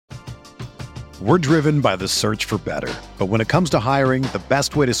We're driven by the search for better. But when it comes to hiring, the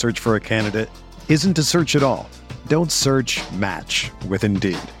best way to search for a candidate isn't to search at all. Don't search, match with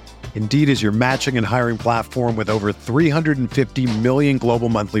Indeed. Indeed is your matching and hiring platform with over 350 million global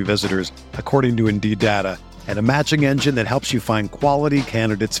monthly visitors, according to Indeed data, and a matching engine that helps you find quality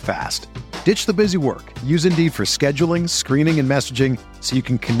candidates fast. Ditch the busy work. Use Indeed for scheduling, screening, and messaging so you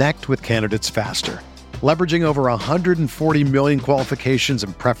can connect with candidates faster. Leveraging over 140 million qualifications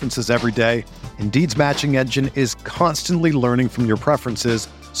and preferences every day, Indeed's matching engine is constantly learning from your preferences,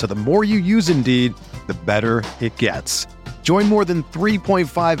 so the more you use Indeed, the better it gets. Join more than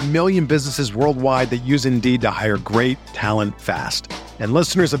 3.5 million businesses worldwide that use Indeed to hire great talent fast. And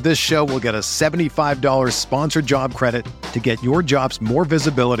listeners of this show will get a $75 sponsored job credit to get your jobs more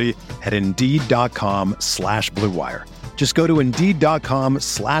visibility at Indeed.com/Blue Wire. Just go to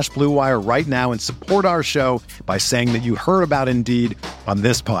Indeed.com/Blue Wire right now and support our show by saying that you heard about Indeed on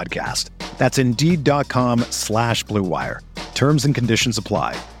this podcast. That's Indeed.com/Blue Wire. Terms and conditions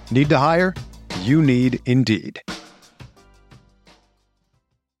apply. Need to hire? You need Indeed.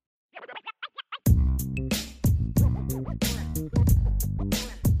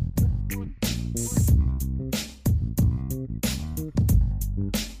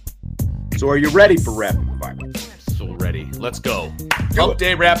 So are you ready for rapid fire? So ready. Let's go. Hump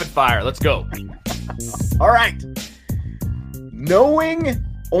Day rapid fire. Let's go. All right. Knowing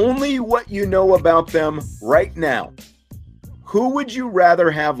only what you know about them right now, who would you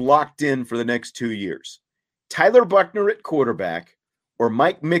rather have locked in for the next 2 years? Tyler Buchner at quarterback or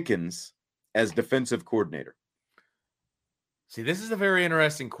Mike Mickens as defensive coordinator? See, this is a very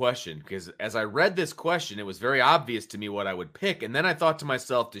interesting question because as I read this question, it was very obvious to me what I would pick. And then I thought to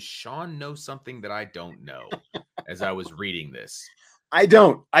myself, does Sean know something that I don't know as I was reading this? I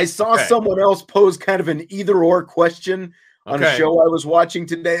don't. I saw someone else pose kind of an either-or question on a show I was watching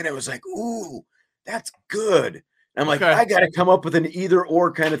today, and it was like, ooh, that's good. And I'm like, I got to come up with an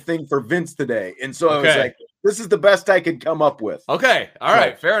either-or kind of thing for Vince today. And so I was like, this is the best I could come up with. Okay. All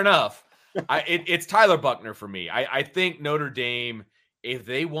right. Fair enough. It's Tyler Buchner for me. I think Notre Dame, if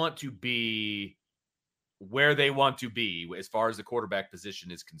they want to be where they want to be as far as the quarterback position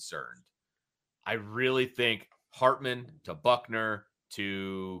is concerned, I really think Hartman to Buchner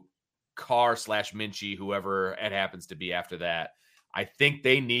to Carr/Minchie, whoever it happens to be after that, I think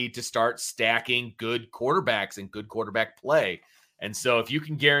they need to start stacking good quarterbacks and good quarterback play. And so if you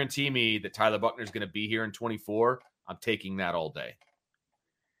can guarantee me that Tyler Buchner is going to be here in 24, I'm taking that all day.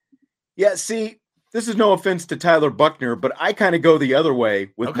 Yeah, see, this is no offense to Tyler Buchner, but I kind of go the other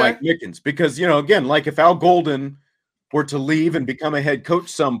way with Mike Mickens because, you know, again, like if Al Golden were to leave and become a head coach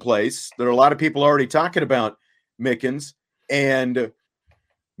someplace, there are a lot of people already talking about Mickens, and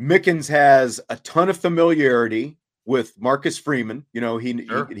Mickens has a ton of familiarity with Marcus Freeman. You know, he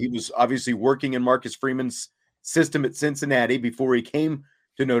was obviously working in Marcus Freeman's system at Cincinnati before he came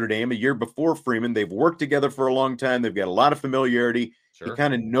to Notre Dame a year before Freeman. They've worked together for a long time. They've got a lot of familiarity. He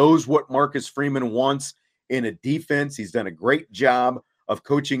kind of knows what Marcus Freeman wants in a defense. He's done a great job of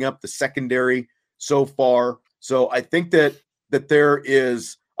coaching up the secondary so far. So I think that there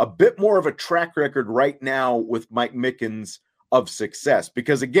is a bit more of a track record right now with Mike Mickens of success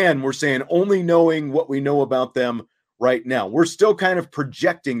because, again, we're saying only knowing what we know about them right now. We're still kind of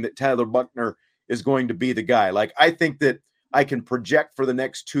projecting that Tyler Buchner is going to be the guy. Like, I think that I can project for the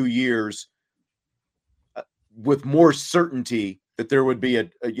next 2 years with more certainty that there would be a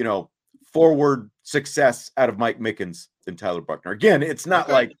forward success out of Mike Mickens than Tyler Buchner. Again, it's not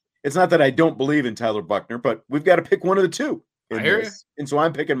that I don't believe in Tyler Buchner, but we've got to pick one of the two. I hear you. And so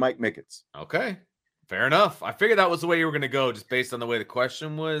I'm picking Mike Mickens. Okay. Fair enough. I figured that was the way you were going to go just based on the way the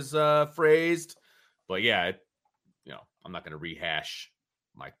question was phrased. But yeah, I'm not going to rehash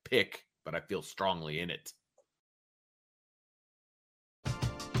my pick, but I feel strongly in it.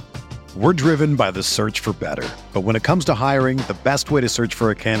 We're driven by the search for better. But when it comes to hiring, the best way to search for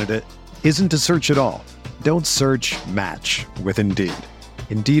a candidate isn't to search at all. Don't search, match with Indeed.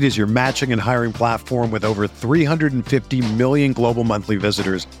 Indeed is your matching and hiring platform with over 350 million global monthly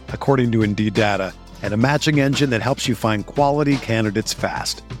visitors, according to Indeed data, and a matching engine that helps you find quality candidates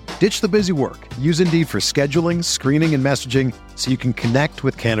fast. Ditch the busy work. Use Indeed for scheduling, screening, and messaging so you can connect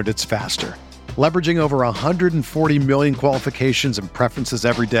with candidates faster. Leveraging over 140 million qualifications and preferences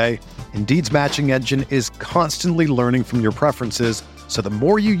every day, Indeed's matching engine is constantly learning from your preferences, so the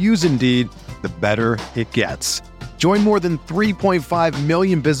more you use Indeed, the better it gets. Join more than 3.5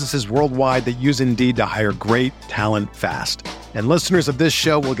 million businesses worldwide that use Indeed to hire great talent fast. And listeners of this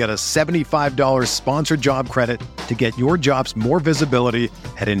show will get a $75 sponsored job credit to get your jobs more visibility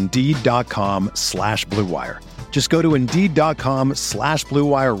at Indeed.com/Blue Wire. Just go to Indeed.com/Blue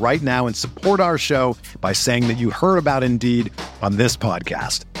Wire right now and support our show by saying that you heard about Indeed on this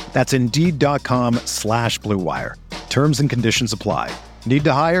podcast. That's Indeed.com/Blue Wire. Terms and conditions apply. Need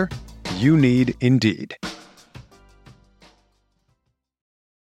to hire? You need Indeed.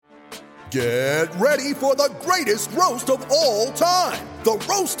 Get ready for the greatest roast of all time. The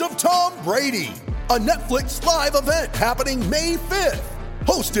Roast of Tom Brady. A Netflix live event happening May 5th.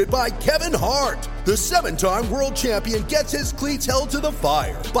 Hosted by Kevin Hart. The 7-time world champion gets his cleats held to the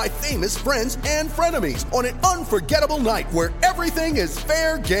fire by famous friends and frenemies on an unforgettable night where everything is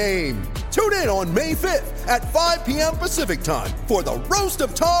fair game. Tune in on May 5th at 5 p.m. Pacific time for the Roast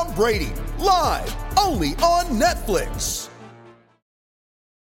of Tom Brady. Live only on Netflix.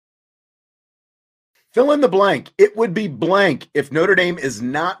 Fill in the blank. It would be blank if Notre Dame is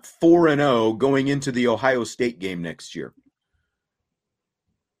not 4-0 going into the Ohio State game next year.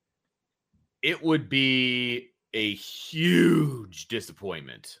 It would be a huge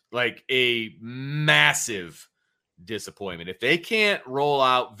disappointment, like a massive disappointment. If they can't roll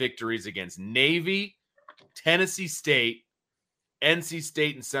out victories against Navy, Tennessee State, NC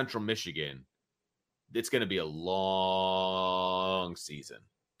State, and Central Michigan, it's going to be a long season.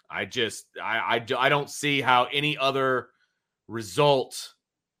 I don't see how any other result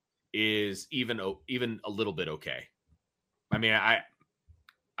is even a little bit okay. I mean, I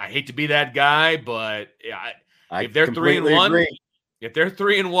hate to be that guy, but if they're 3-1, if they're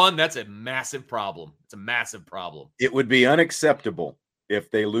 3-1, that's a massive problem. It's a massive problem. It would be unacceptable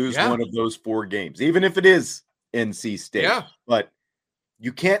if they lose one of those 4 games, even if it is NC State. Yeah. But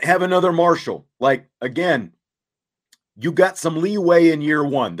you can't have another Marshall. Like, again, you got some leeway in year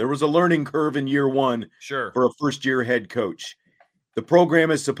 1. There was a learning curve in year 1 for a first-year head coach. The program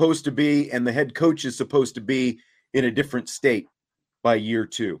is supposed to be, and the head coach is supposed to be in a different state by year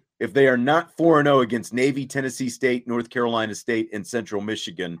 2. If they are not 4-0 against Navy, Tennessee State, North Carolina State, and Central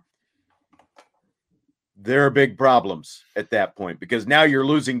Michigan, there are big problems at that point, because now you're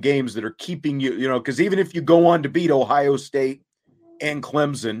losing games that are keeping you, because even if you go on to beat Ohio State and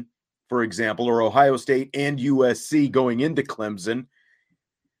Clemson, for example, or Ohio State and USC going into Clemson,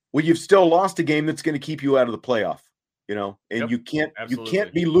 well, you've still lost a game that's going to keep you out of the playoff, and you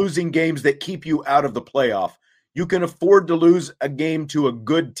can't be losing games that keep you out of the playoff. You can afford to lose a game to a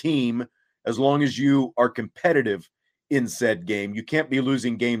good team as long as you are competitive in said game. You can't be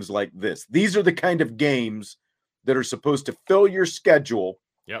losing games like this. These are the kind of games that are supposed to fill your schedule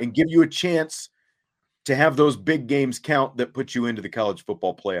and give you a chance to have those big games count that put you into the college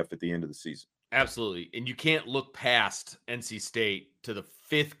football playoff at the end of the season. Absolutely. And you can't look past NC State to the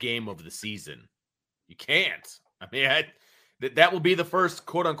 5th game of the season. You can't. I mean, that will be the first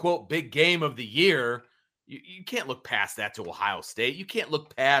quote-unquote big game of the year. You can't look past that to Ohio State. You can't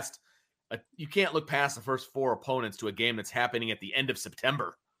look past the first 4 opponents to a game that's happening at the end of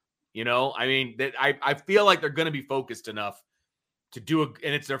September. I mean, I feel like they're going to be focused enough to do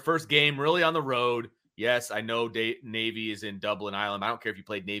and it's their first game really on the road. Yes, I know Navy is in Dublin, Ireland. I don't care if you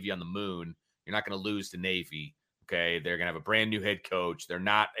played Navy on the moon. You're not going to lose to Navy. Okay, they're going to have a brand new head coach. They're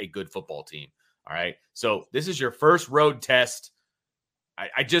not a good football team. All right, so this is your first road test.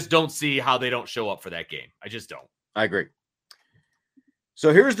 I just don't see how they don't show up for that game. I just don't. I agree.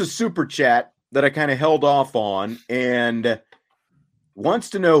 So here's the super chat that I kind of held off on and wants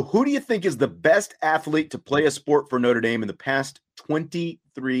to know, who do you think is the best athlete to play a sport for Notre Dame in the past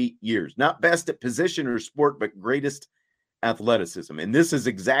 23 years? Not best at position or sport, but greatest athleticism. And this is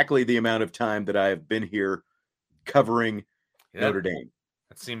exactly the amount of time that I have been here covering Notre Dame.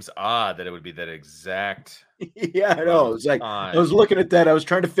 It seems odd that it would be that exact. Yeah, I know. It's like, I was looking at that. I was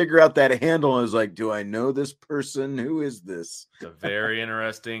trying to figure out that handle. I was like, do I know this person? Who is this? It's a very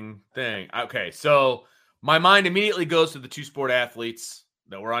interesting thing. Okay, so my mind immediately goes to the 2 sport athletes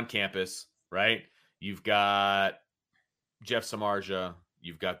that were on campus, right? You've got Jeff Samardzija.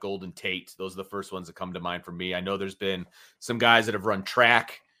 You've got Golden Tate. Those are the first ones that come to mind for me. I know there's been some guys that have run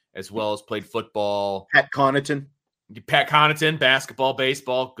track as well as played football. Pat Connaughton, basketball,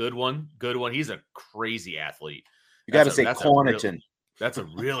 baseball. Good one. He's a crazy athlete. You got to say Connaughton. That's a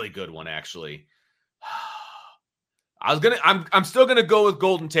really good one, actually. I'm still gonna go with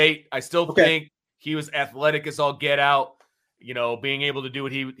Golden Tate. I still think he was athletic as all get out. Being able to do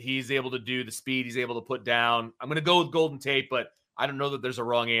what he's able to do, the speed he's able to put down. I'm gonna go with Golden Tate, but I don't know that there's a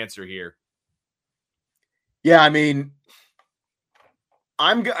wrong answer here. Yeah, I mean,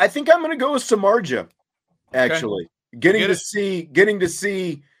 I think I'm gonna go with Samardzija. Actually, getting to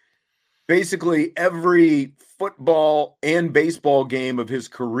see basically every football and baseball game of his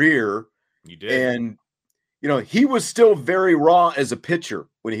career. You did. And he was still very raw as a pitcher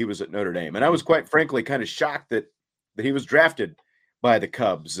when he was at Notre Dame. And I was quite frankly kind of shocked that he was drafted by the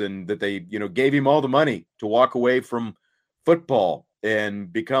Cubs and that they, gave him all the money to walk away from football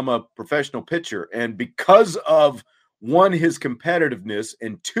and become a professional pitcher. And because of, one, his competitiveness,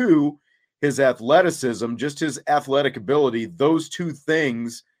 and two, his athleticism, just his athletic ability, those two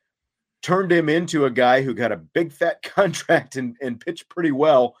things turned him into a guy who got a big fat contract and pitched pretty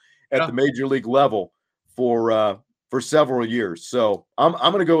well at the major league level for several years. So I'm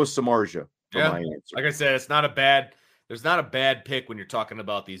going to go with Samardzija for my answer. Like I said, there's not a bad pick when you're talking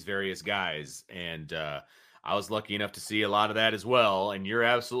about these various guys. And I was lucky enough to see a lot of that as well. And you're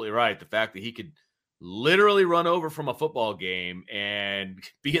absolutely right. The fact that he could literally run over from a football game and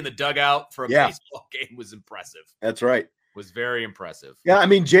be in the dugout for a baseball game was impressive. That's right. Was very impressive. Yeah, I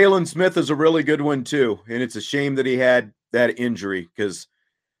mean, Jalen Smith is a really good one too. And it's a shame that he had that injury because,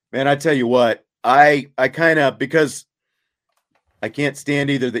 man, I tell you what, I kind of, because I can't stand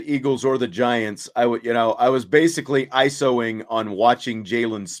either the Eagles or the Giants, I was basically ISOing on watching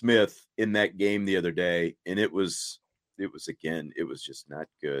Jalen Smith in that game the other day. And it was just not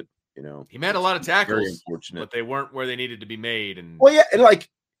good. He made a lot of tackles, but they weren't where they needed to be made. And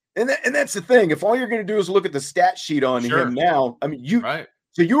and that's the thing. If all you're going to do is look at the stat sheet on him now, I mean,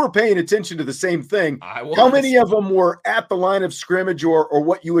 so you were paying attention to the same thing. How many of them were at the line of scrimmage or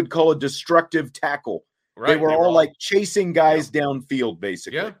what you would call a destructive tackle? Right. They were all like chasing guys downfield,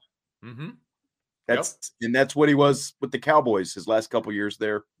 basically. Yeah. Mm-hmm. And that's what he was with the Cowboys his last couple years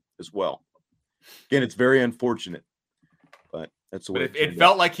there as well. Again, it's very unfortunate, but that's the way it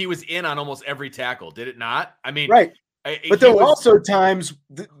felt like he was in on almost every tackle, did it not? I mean, right. But there were also times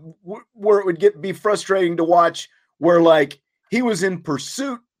where it would be frustrating to watch where like he was in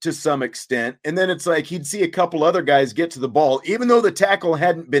pursuit to some extent. And then it's like he'd see a couple other guys get to the ball, even though the tackle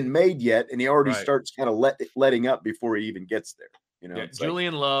hadn't been made yet. And he already starts kind of letting up before he even gets there.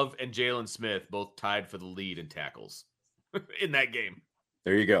 Julian Love and Jalen Smith both tied for the lead in tackles in that game.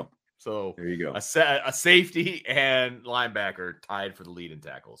 There you go. So there you go. A safety and linebacker tied for the lead in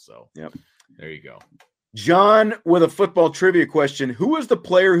tackles. So there you go. John with a football trivia question. Who was the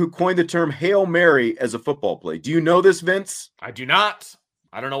player who coined the term Hail Mary as a football play? Do you know this, Vince? I do not.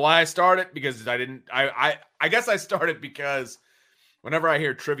 I don't know why I started because I didn't. I guess I started because whenever I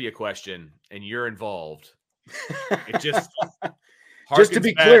hear trivia question and you're involved, it just just to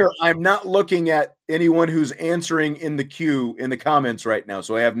be clear, I'm not looking at anyone who's answering in the queue in the comments right now,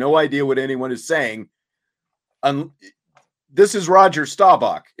 so I have no idea what anyone is saying. This is Roger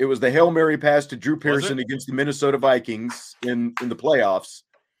Staubach. It was the Hail Mary pass to Drew Pearson against the Minnesota Vikings in the playoffs.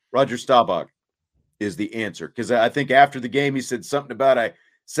 Roger Staubach is the answer. Because I think after the game, he said something about I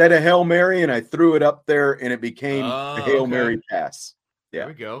said a Hail Mary and I threw it up there and it became the Hail Mary pass. Yeah.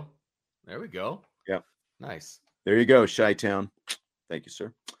 There we go. Yeah. Nice. There you go, Chi-Town. Thank you,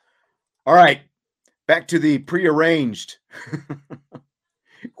 sir. All right. Back to the prearranged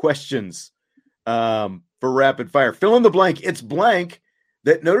questions. For rapid fire. Fill in the blank. It's blank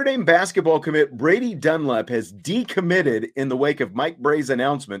that Notre Dame basketball commit Brady Dunlap has decommitted in the wake of Mike Bray's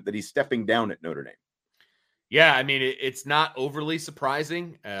announcement that he's stepping down at Notre Dame. Yeah, I mean, it's not overly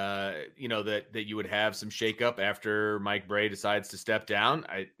surprising, that you would have some shakeup after Mike Bray decides to step down.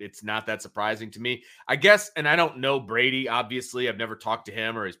 It's not that surprising to me. I guess, and I don't know Brady, obviously. I've never talked to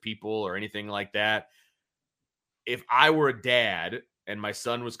him or his people or anything like that. If I were a dad and my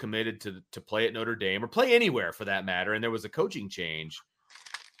son was committed to play at Notre Dame or play anywhere for that matter, and there was a coaching change,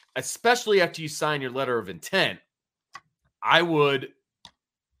 especially after you sign your letter of intent, I would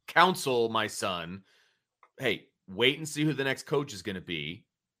counsel my son, hey, wait and see who the next coach is going to be,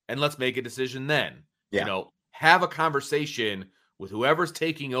 and let's make a decision then. Yeah. Have a conversation with whoever's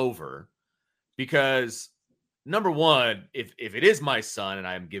taking over, because number one, if it is my son and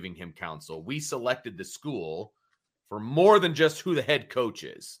I'm giving him counsel, we selected the school for more than just who the head coach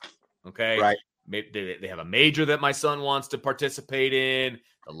is. Okay. Right. Maybe they have a major that my son wants to participate in,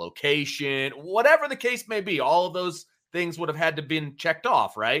 the location, whatever the case may be. All of those things would have had to been checked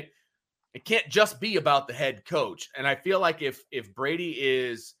off, right? It can't just be about the head coach. And I feel like if Brady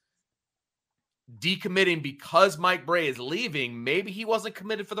is decommitting because Mike Bray is leaving, maybe he wasn't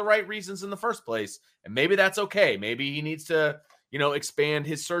committed for the right reasons in the first place. And maybe that's okay. Maybe he needs to, expand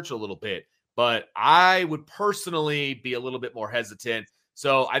his search a little bit. But I would personally be a little bit more hesitant.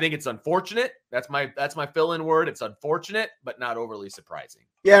 So I think it's unfortunate. That's my fill-in word. It's unfortunate, but not overly surprising.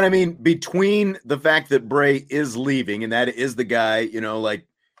 Yeah, and I mean, between the fact that Bray is leaving, and that is the guy,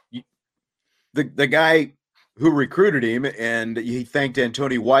 the guy who recruited him, and he thanked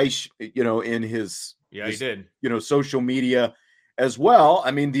Antoni Weiss, in his he did, social media as well.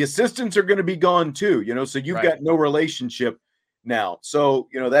 I mean, the assistants are going to be gone too, so you've got no relationship now. So,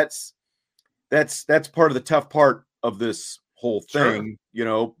 that's part of the tough part of this whole thing,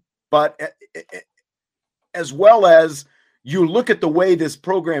 but as well as you look at the way this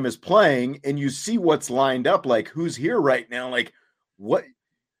program is playing and you see what's lined up, like who's here right now, like what,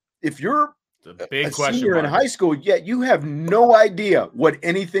 if you're a big senior in high school, you have no idea what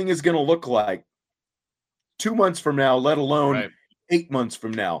anything is going to look like 2 months from now, let alone 8 months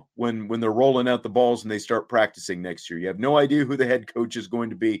from now, when they're rolling out the balls and they start practicing next year. You have no idea who the head coach is going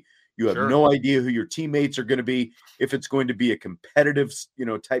to be. You have no idea who your teammates are going to be, if it's going to be a competitive,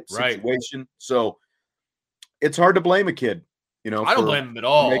 type situation. So it's hard to blame a kid, I don't blame him at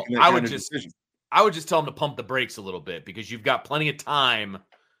all. I would just tell him to pump the brakes a little bit, because you've got plenty of time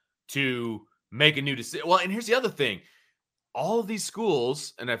to make a new decision. Well, and here's the other thing. All of these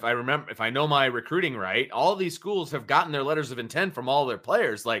schools, and if I know my recruiting right, all of these schools have gotten their letters of intent from all their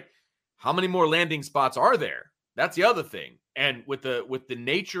players. Like, how many more landing spots are there? That's the other thing. And with the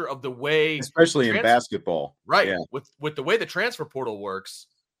nature of the way, especially in basketball, right? Yeah. With the way the transfer portal works,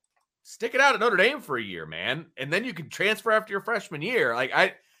 stick it out at Notre Dame for a year, man, and then you can transfer after your freshman year. Like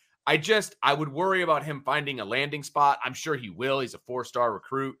I would worry about him finding a landing spot. I'm sure he will. He's a 4-star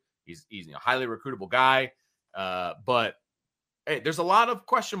recruit. He's a highly recruitable guy. But hey, there's a lot of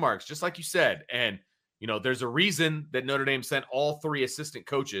question marks, just like you said. And, there's a reason that Notre Dame sent all 3 assistant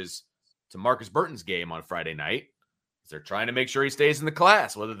coaches to Marcus Burton's game on Friday night. They're trying to make sure he stays in the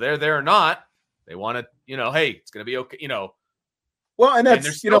class, whether they're there or not. They want to, hey, it's going to be okay. Well, and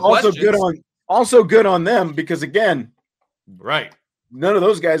that's, also good on them, because again, none of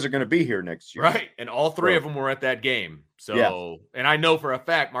those guys are going to be here next year. Right. And all 3 of them were at that game. So, and I know for a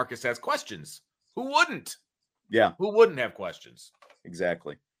fact, Marcus has questions. Who wouldn't? Yeah. Who wouldn't have questions?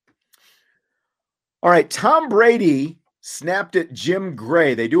 Exactly. All right. Tom Brady snapped at Jim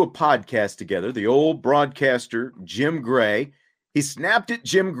Gray. They do a podcast together. The old broadcaster, Jim Gray. He snapped at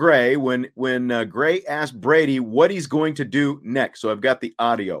Jim Gray when Gray asked Brady what he's going to do next. So I've got the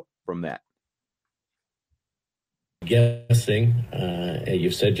audio from that. Guessing,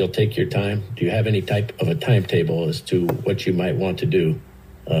 you've said you'll take your time. Do you have any type of a timetable as to what you might want to do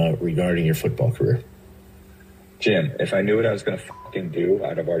regarding your football career? Jim, if I knew what I was going to fucking do,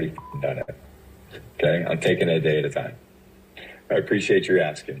 I'd have already done it. Okay? I'm taking it a day at a time. I appreciate you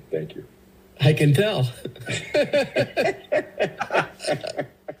asking. Thank you. I can tell.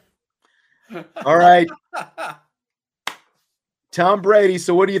 All right. Tom Brady.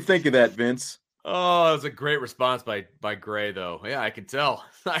 So what do you think of that, Vince? Oh, that was a great response by Gray, though. Yeah, I can tell.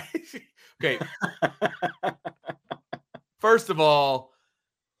 Okay. First of all,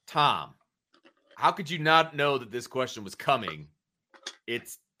 Tom, how could you not know that this question was coming?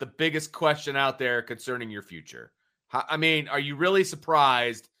 It's the biggest question out there concerning your future. I mean, are you really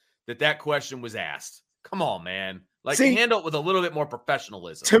surprised that question was asked? Come on, man. Handle it with a little bit more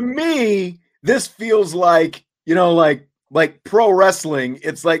professionalism. To me, this feels like, like pro wrestling.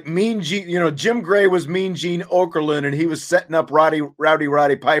 It's like Mean Gene, Jim Gray was Mean Gene Okerlund, and he was setting up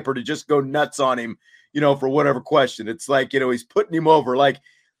Rowdy Piper to just go nuts on him, for whatever question. It's like, he's putting him over. Like,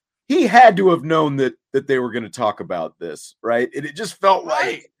 he had to have known that they were going to talk about this, right? And it just felt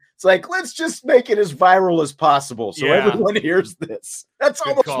like, it's like, let's just make it as viral as possible so everyone hears this. That's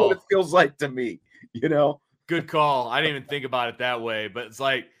almost what it feels like to me, Good call. I didn't even think about it that way, but it's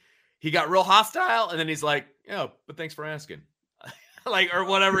like he got real hostile, and then he's like, but thanks for asking. Or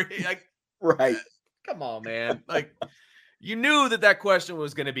whatever. Right. Come on, man. You knew that question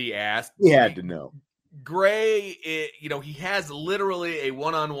was going to be asked. He had to know. Gray, he has literally a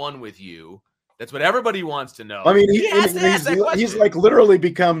one-on-one with you. That's what everybody wants to know. I mean, he's like literally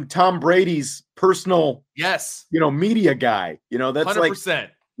become Tom Brady's personal, media guy. That's 100%.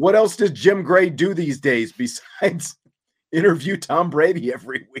 Like, what else does Jim Gray do these days besides interview Tom Brady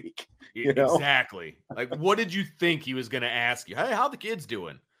every week? Exactly. What did you think he was going to ask you? Hey, how the kids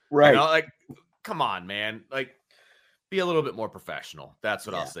doing? Right. Come on, man. Be a little bit more professional. That's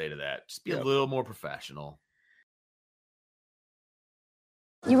what I'll say to that. Just be a little more professional.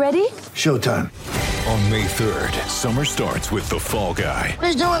 You ready? Showtime. On May 3rd, summer starts with The Fall Guy.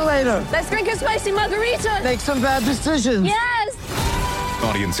 Let's do it later. Let's drink a spicy margarita. Make some bad decisions. Yes.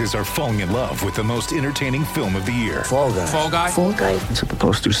 Audiences are falling in love with the most entertaining film of the year. Fall Guy. Fall Guy. Fall Guy. That's what the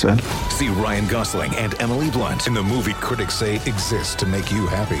poster said. See Ryan Gosling and Emily Blunt in the movie critics say exists to make you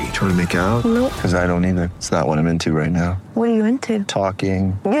happy. Trying to make it out? Nope. Because I don't either. It's not what I'm into right now. What are you into?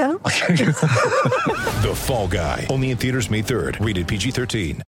 Talking. Yeah. The Fall Guy. Only in theaters May 3rd. Rated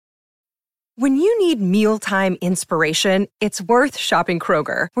PG-13. When you need mealtime inspiration, it's worth shopping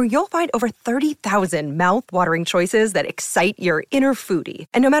Kroger, where you'll find over 30,000 mouth-watering choices that excite your inner foodie.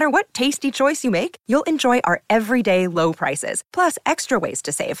 And no matter what tasty choice you make, you'll enjoy our everyday low prices, plus extra ways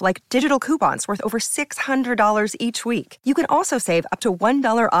to save, like digital coupons worth over $600 each week. You can also save up to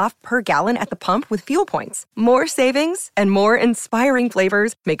 $1 off per gallon at the pump with fuel points. More savings and more inspiring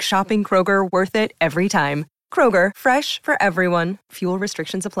flavors make shopping Kroger worth it every time. Kroger, fresh for everyone. Fuel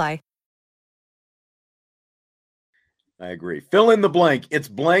restrictions apply. I agree. Fill in the blank. It's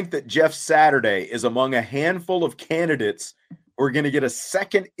blank that Jeff Saturday is among a handful of candidates who are going to get a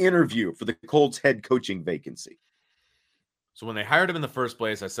second interview for the Colts head coaching vacancy. So when they hired him in the first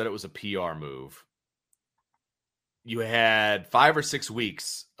place, I said it was a PR move. You had 5 or 6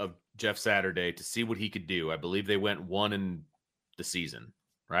 weeks of Jeff Saturday to see what he could do. I believe they went 1 in the season,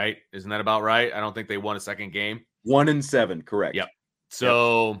 right? Isn't that about right? I don't think they won a second game. 1-7, correct. Yep.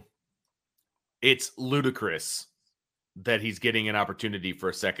 So it's ludicrous that he's getting an opportunity for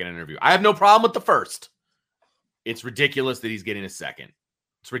a second interview. I have no problem with the first. It's ridiculous that he's getting a second.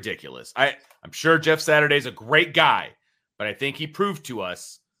 It's ridiculous. I'm sure Jeff Saturday's a great guy, but I think he proved to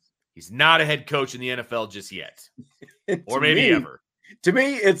us he's not a head coach in the NFL just yet. Or maybe ever. To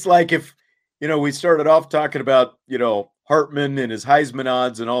me, it's like if, we started off talking about, Hartman and his Heisman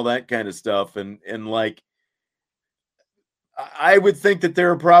odds and all that kind of stuff. And like, I would think that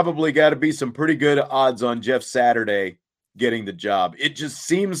there probably got to be some pretty good odds on Jeff Saturday getting the job. It just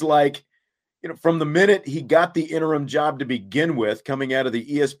seems like, from the minute he got the interim job to begin with, coming out of the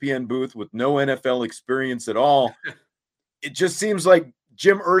ESPN booth with no NFL experience at all, it just seems like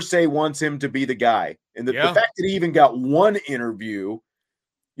Jim Irsay wants him to be the guy. And the fact that he even got one interview,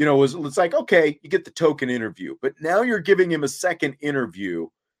 it's like, okay, you get the token interview, but now you're giving him a second interview.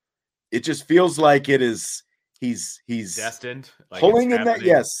 It just feels like it is, he's destined, like pulling in that.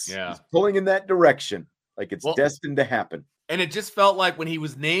 Yes. Yeah. He's pulling in that direction. Like it's destined to happen. And it just felt like when he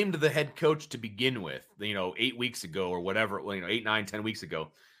was named the head coach to begin with, 8 weeks ago or whatever, 8, 9, 10 weeks ago,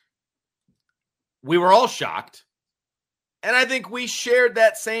 we were all shocked. And I think we shared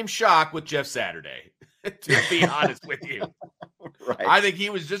that same shock with Jeff Saturday, to be honest with you. Right. I think he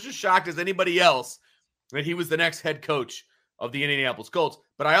was just as shocked as anybody else that he was the next head coach of the Indianapolis Colts.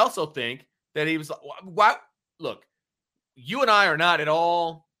 But I also think that he was, look, you and I are not at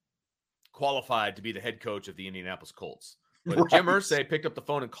all qualified to be the head coach of the Indianapolis Colts. But if Jim Irsay picked up the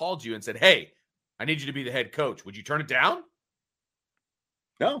phone and called you and said, hey, I need you to be the head coach, would you turn it down?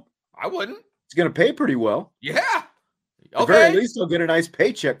 No. I wouldn't. It's going to pay pretty well. Yeah. At the very least, he'll get a nice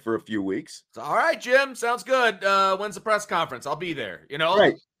paycheck for a few weeks. All right, Jim. Sounds good. When's the press conference? I'll be there.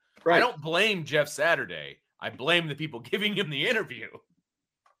 Right. I don't blame Jeff Saturday. I blame the people giving him the interview.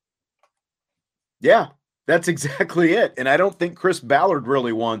 Yeah, that's exactly it. And I don't think Chris Ballard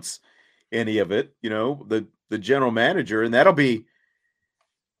really wants any of it, the general manager. And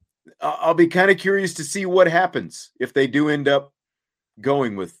I'll be kind of curious to see what happens if they do end up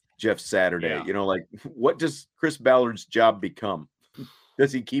going with Jeff Saturday. Yeah. Like, what does Chris Ballard's job become?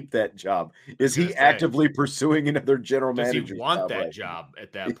 Does he keep that job? Is he actively pursuing another general manager? Does he want that job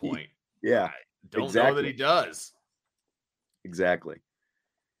at that point? Yeah. I don't know that he does. Exactly.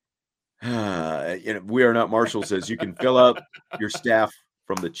 We Are Not Marshall says you can fill out your staff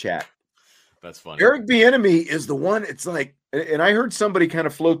from the chat. That's funny. Eric Bieniemy is the one. It's like, and I heard somebody kind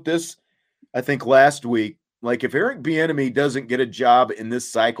of float this, I think last week. Like, if Eric Bieniemy doesn't get a job in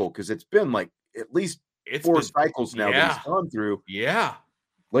this cycle, because it's been like at least 4 cycles now that he's gone through. Yeah.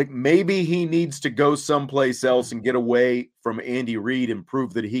 Like, maybe he needs to go someplace else and get away from Andy Reid and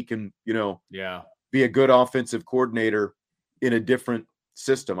prove that he can, be a good offensive coordinator in a different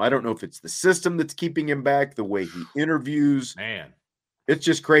system. I don't know if it's the system that's keeping him back, the way he interviews. Man, it's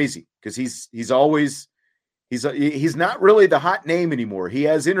just crazy because he's always he's not really the hot name anymore. He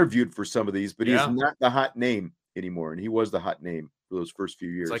has interviewed for some of these, but he's not the hot name anymore. And he was the hot name for those first few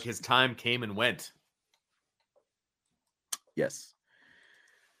years. It's like his time came and went. Yes.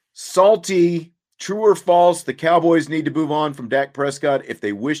 Salty, true or false, the Cowboys need to move on from Dak Prescott if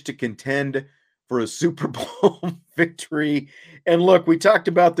they wish to contend for a Super Bowl victory. And look, we talked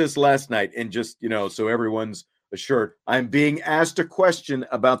about this last night, and just, so everyone's assured, I'm being asked a question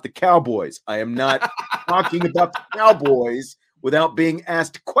about the Cowboys. I am not talking about the Cowboys without being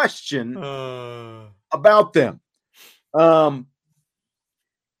asked a question about them.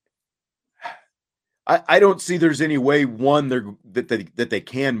 I don't see there's any way that they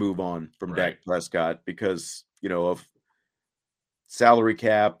can move on from Dak Prescott because, of salary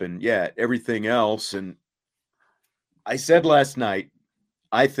cap and everything else. And I said last night,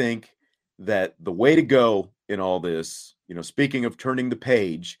 I think that the way to go in all this, speaking of turning the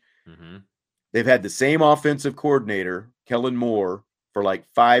page, They've had the same offensive coordinator, Kellen Moore, for like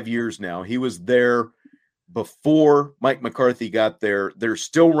 5 years now. He was there before Mike McCarthy got there. They're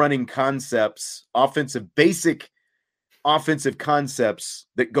still running concepts, basic offensive concepts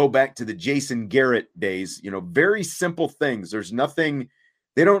that go back to the Jason Garrett days, very simple things. There's nothing,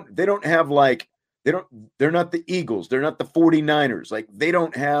 they're not the Eagles. They're not the 49ers. Like, they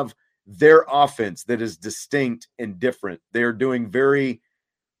don't have their offense that is distinct and different. They're doing very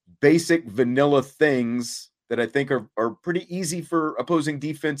basic vanilla things that I think are pretty easy for opposing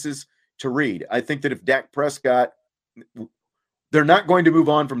defenses to read. I think that if Dak Prescott, they're not going to move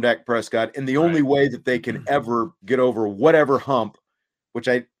on from Dak Prescott, and the only way that they can ever get over whatever hump, which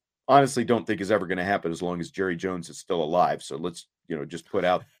I honestly don't think is ever going to happen as long as Jerry Jones is still alive. So let's, just put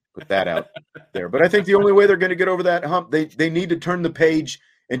that out there. But I think the only way they're going to get over that hump, they need to turn the page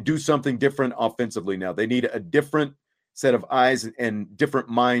and do something different offensively now. They need a different set of eyes and different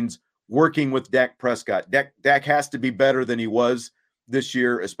minds working with Dak Prescott. Dak has to be better than he was this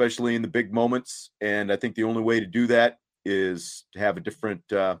year, especially in the big moments. And I think the only way to do that is to have a different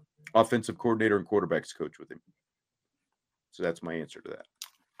offensive coordinator and quarterbacks coach with him. So that's my answer to that.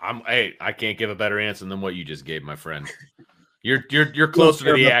 I can't give a better answer than what you just gave, my friend. You're closer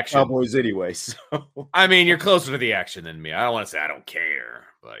to the action. Cowboys anyway. So I mean, you're closer to the action than me. I don't want to say I don't care,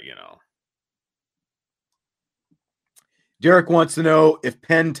 but Derek wants to know if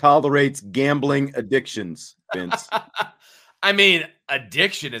Penn tolerates gambling addictions, Vince. I mean,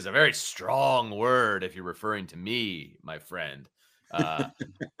 addiction is a very strong word if you're referring to me, my friend. I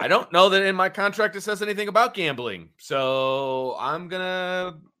don't know that in my contract it says anything about gambling. So I'm going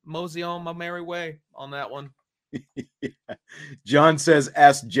to mosey on my merry way on that one. Yeah. John says,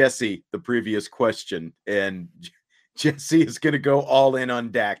 ask Jesse the previous question. And Jesse is going to go all in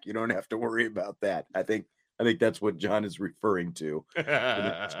on Dak. You don't have to worry about that. I think that's what John is referring to.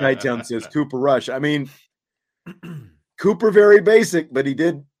 Skytown says Cooper Rush. I mean, Cooper, very basic, but he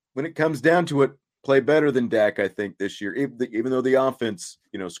did, when it comes down to it, play better than Dak, I think, this year, even though the offense,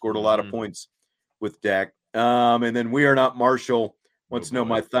 scored a lot of points with Dak. And then We Are Not Marshall wants to know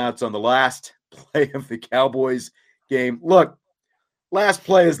my thoughts on the last play of the Cowboys game. Look, last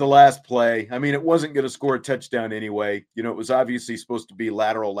play is the last play. I mean, it wasn't going to score a touchdown anyway. It was obviously supposed to be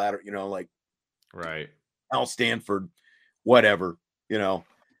lateral, like right. Al Stanford, whatever,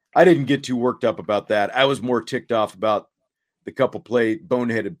 I didn't get too worked up about that. I was more ticked off about the couple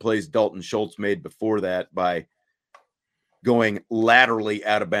boneheaded plays Dalton Schultz made before that by going laterally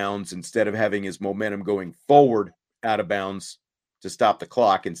out of bounds instead of having his momentum going forward out of bounds to stop the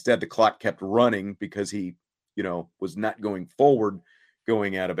clock. Instead, the clock kept running because he, was not going forward,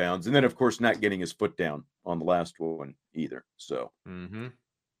 going out of bounds. And then, of course, not getting his foot down on the last one either. So,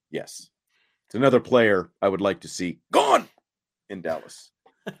 yes, it's another player I would like to see gone in Dallas.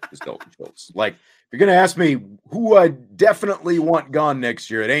 Is Dalton Schultz. Like, if you're going to ask me who I definitely want gone next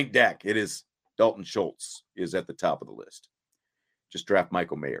year, it ain't Dak. It is Dalton Schultz is at the top of the list. Just draft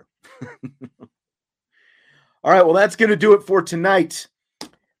Michael Mayer. All right, well, that's going to do it for tonight.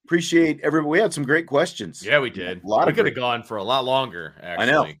 Appreciate everybody. We had some great questions. Yeah, we did. We could have gone for a lot longer,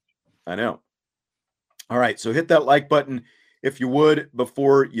 actually. I know. All right, so hit that like button if you would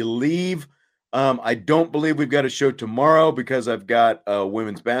before you leave. I don't believe we've got a show tomorrow because I've got a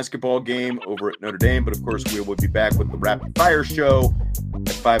women's basketball game over at Notre Dame. But, of course, we will be back with the Rapid Fire Show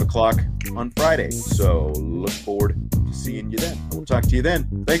at 5 o'clock on Friday. So look forward to seeing you then. We'll talk to you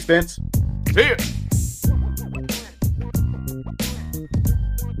then. Thanks, Vince. See ya.